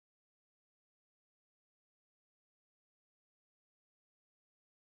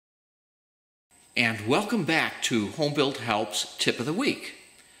And welcome back to HomebuiltHELP's Tip of the Week.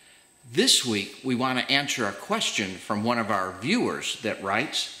 This week we want to answer a question from one of our viewers that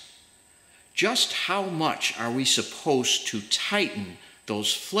writes, just how much are we supposed to tighten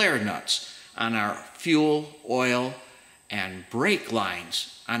those flare nuts on our fuel, oil, and brake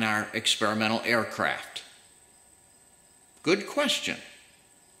lines on our experimental aircraft? Good question.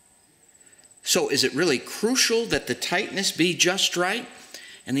 So is it really crucial that the tightness be just right?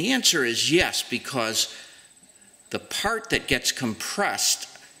 And the answer is yes, because the part that gets compressed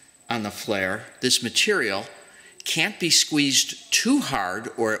on the flare, this material, can't be squeezed too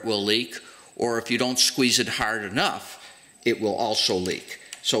hard or it will leak, or if you don't squeeze it hard enough, it will also leak.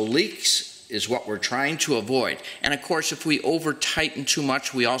 So leaks is what we're trying to avoid. And of course, if we over tighten too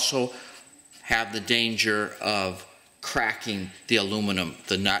much, we also have the danger of cracking the aluminum,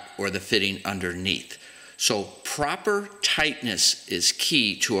 the nut or the fitting underneath. So proper tightness is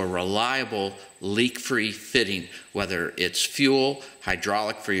key to a reliable leak-free fitting, whether it's fuel,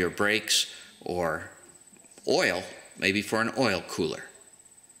 hydraulic for your brakes, or oil, maybe for an oil cooler.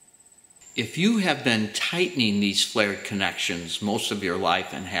 If you have been tightening these flared connections most of your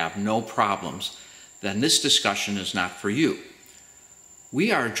life and have no problems, then this discussion is not for you.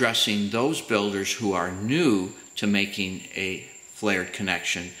 We are addressing those builders who are new to making a flared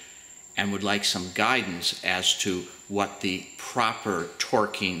connection and would like some guidance as to what the proper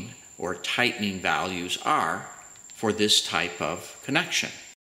torquing or tightening values are for this type of connection.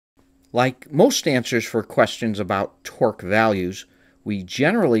 Like most answers for questions about torque values, we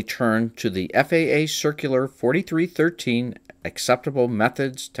generally turn to the FAA Circular 4313 Acceptable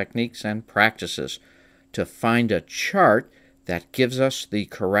Methods, Techniques, and Practices to find a chart that gives us the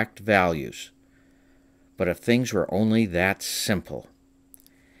correct values. But if things were only that simple.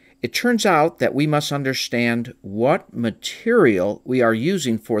 It turns out that we must understand what material we are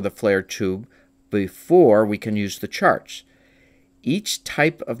using for the flare tube before we can use the charts. Each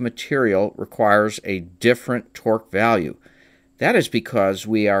type of material requires a different torque value. That is because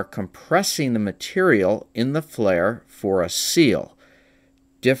we are compressing the material in the flare for a seal.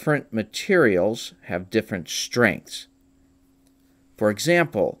 Different materials have different strengths. For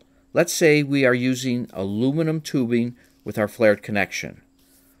example, let's say we are using aluminum tubing with our flared connection.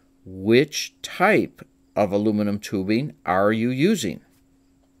 Which type of aluminum tubing are you using?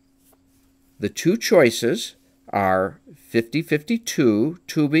 The two choices are 50-52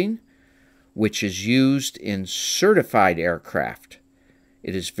 tubing, which is used in certified aircraft.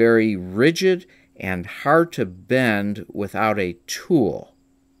 It is very rigid and hard to bend without a tool.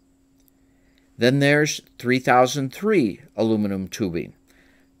 Then there's 3003 aluminum tubing,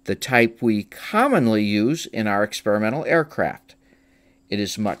 the type we commonly use in our experimental aircraft. It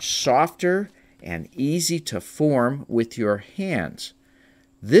is much softer and easy to form with your hands.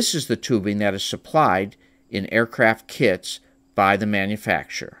 This is the tubing that is supplied in aircraft kits by the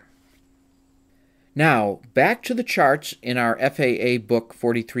manufacturer. Now, back to the charts in our FAA Book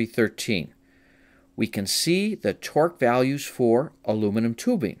 4313. We can see the torque values for aluminum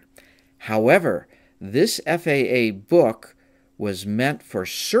tubing. However, this FAA book was meant for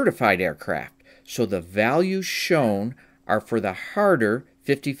certified aircraft, so the values shown are for the harder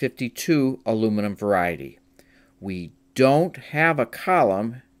 50-52 aluminum variety. We don't have a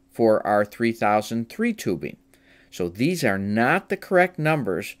column for our 3003 tubing, so these are not the correct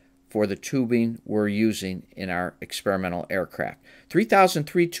numbers for the tubing we're using in our experimental aircraft.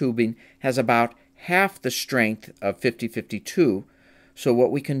 3003 tubing has about half the strength of 50-52, so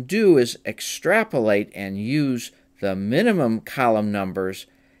what we can do is extrapolate and use the minimum column numbers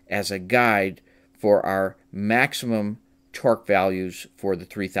as a guide for our maximum torque values for the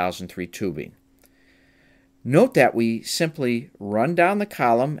 3003 tubing. Note that we simply run down the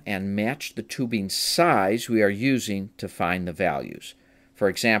column and match the tubing size we are using to find the values. For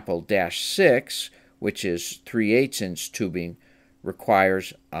example, dash 6, which is 3/8" tubing,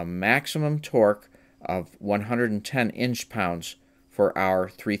 requires a maximum torque of 110 inch-pounds for our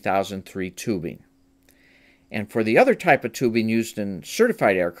 3003 tubing. And for the other type of tubing used in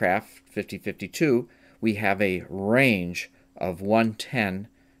certified aircraft, 50-52, we have a range of 110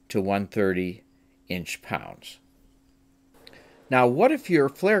 to 130 inch-pounds. Now, what if your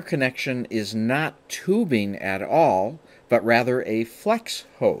flare connection is not tubing at all, but rather a flex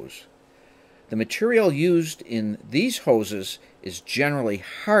hose? The material used in these hoses is generally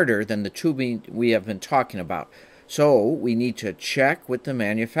harder than the tubing we have been talking about, so we need to check with the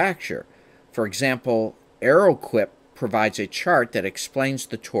manufacturer. For example, Aeroquip provides a chart that explains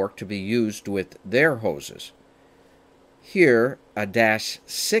the torque to be used with their hoses. Here, a dash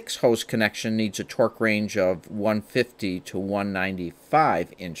 6 hose connection needs a torque range of 150 to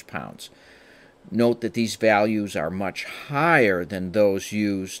 195 inch-pounds. Note that these values are much higher than those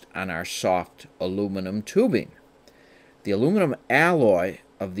used on our soft aluminum tubing. The aluminum alloy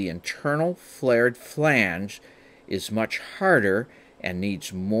of the internal flared flange is much harder and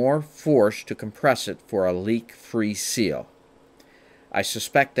needs more force to compress it for a leak-free seal. I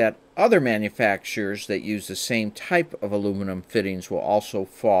suspect that other manufacturers that use the same type of aluminum fittings will also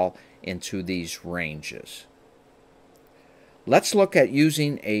fall into these ranges. Let's look at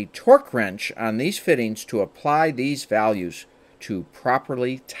using a torque wrench on these fittings to apply these values to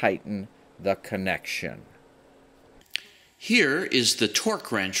properly tighten the connection. Here is the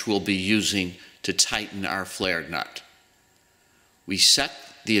torque wrench we'll be using to tighten our flared nut. We set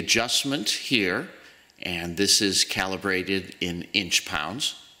the adjustment here, and this is calibrated in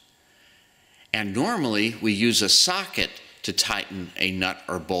inch-pounds. And normally we use a socket to tighten a nut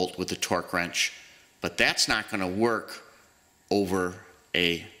or bolt with a torque wrench, but that's not going to work over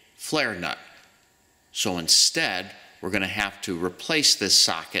a flare nut. So instead, we're going to have to replace this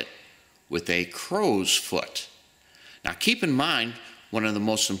socket with a crow's foot. Now keep in mind, one of the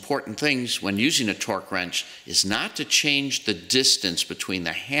most important things when using a torque wrench is not to change the distance between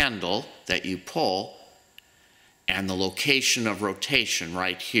the handle that you pull and the location of rotation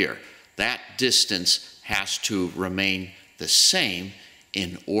right here. That distance has to remain the same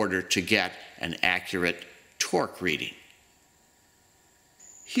in order to get an accurate torque reading.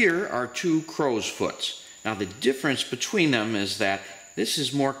 Here are two crow's foots. Now the difference between them is that this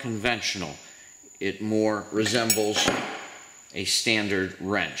is more conventional. It more resembles a standard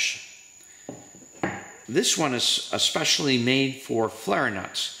wrench. This one is especially made for flare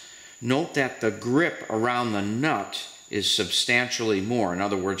nuts. Note that the grip around the nut is substantially more. In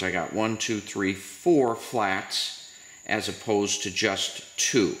other words, I got 1, 2, 3, 4 flats as opposed to just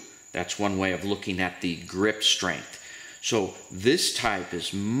 2. That's one way of looking at the grip strength. So this type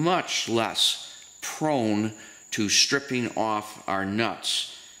is much less prone to stripping off our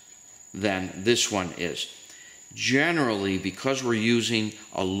nuts than this one is. Generally, because we're using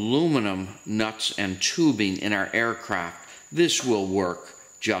aluminum nuts and tubing in our aircraft, this will work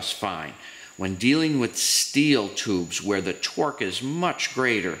just fine. When dealing with steel tubes where the torque is much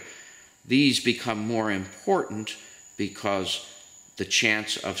greater, these become more important because the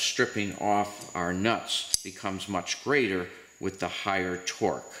chance of stripping off our nuts becomes much greater with the higher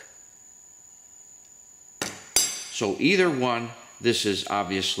torque. So either one, this is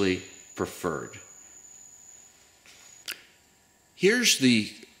obviously preferred. Here's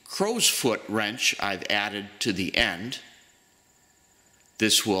the crow's foot wrench I've added to the end.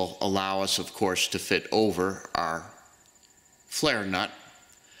 This will allow us, of course, to fit over our flare nut.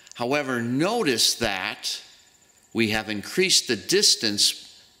 However, notice that we have increased the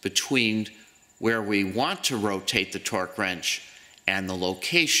distance between where we want to rotate the torque wrench and the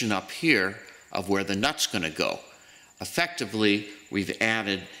location up here of where the nut's going to go. Effectively, we've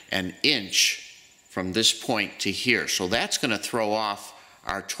added an inch from this point to here. So that's going to throw off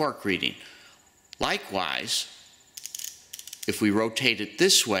our torque reading. Likewise, if we rotate it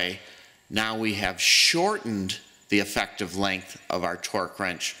this way, now we have shortened the effective length of our torque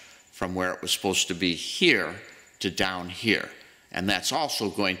wrench from where it was supposed to be here to down here. And that's also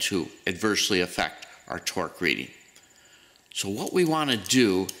going to adversely affect our torque reading. So what we want to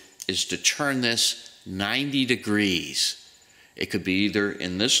do is to turn this 90 degrees. It could be either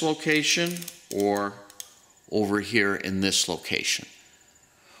in this location or over here in this location.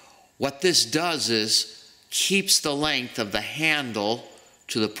 What this does is keeps the length of the handle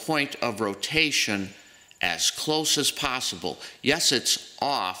to the point of rotation as close as possible. Yes, it's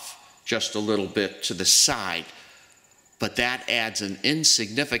off just a little bit to the side, but that adds an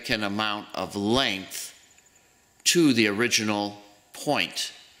insignificant amount of length to the original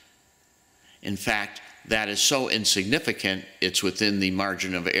point. In fact, that is so insignificant, it's within the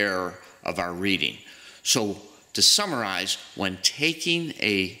margin of error of our reading. So to summarize, when taking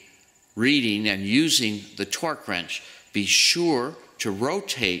a reading and using the torque wrench, be sure to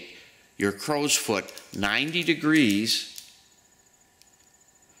rotate your crow's foot 90 degrees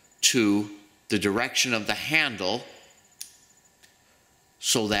to the direction of the handle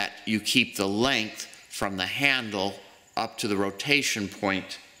so that you keep the length from the handle up to the rotation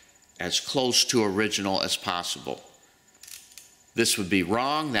point as close to original as possible. This would be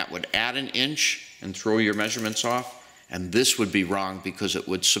wrong. That would add an inch and throw your measurements off. And this would be wrong because it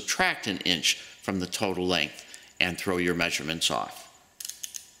would subtract an inch from the total length and throw your measurements off.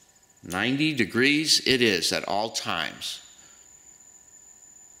 90 degrees it is at all times.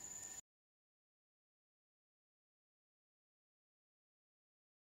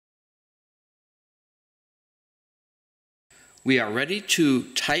 We are ready to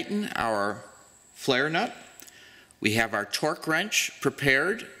tighten our flare nut. We have our torque wrench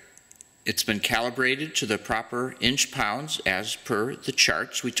prepared. It's been calibrated to the proper inch pounds as per the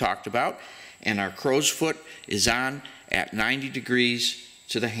charts we talked about. And our crow's foot is on at 90 degrees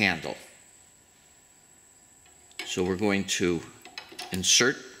to the handle. So we're going to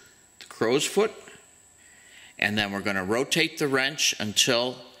insert the crow's foot, and then we're going to rotate the wrench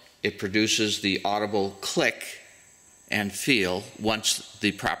until it produces the audible click and feel once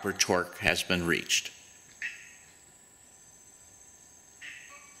the proper torque has been reached.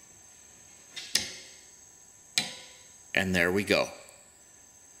 And there we go.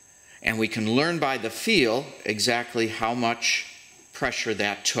 And we can learn by the feel exactly how much pressure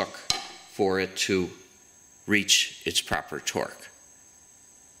that took for it to reach its proper torque.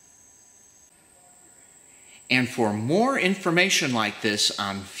 And for more information like this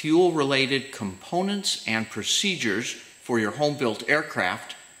on fuel-related components and procedures for your home-built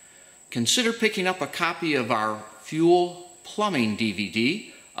aircraft, consider picking up a copy of our Fuel Plumbing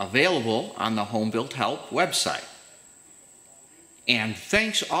DVD available on the HomebuiltHELP website. And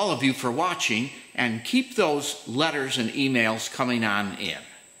thanks all of you for watching, and keep those letters and emails coming on in.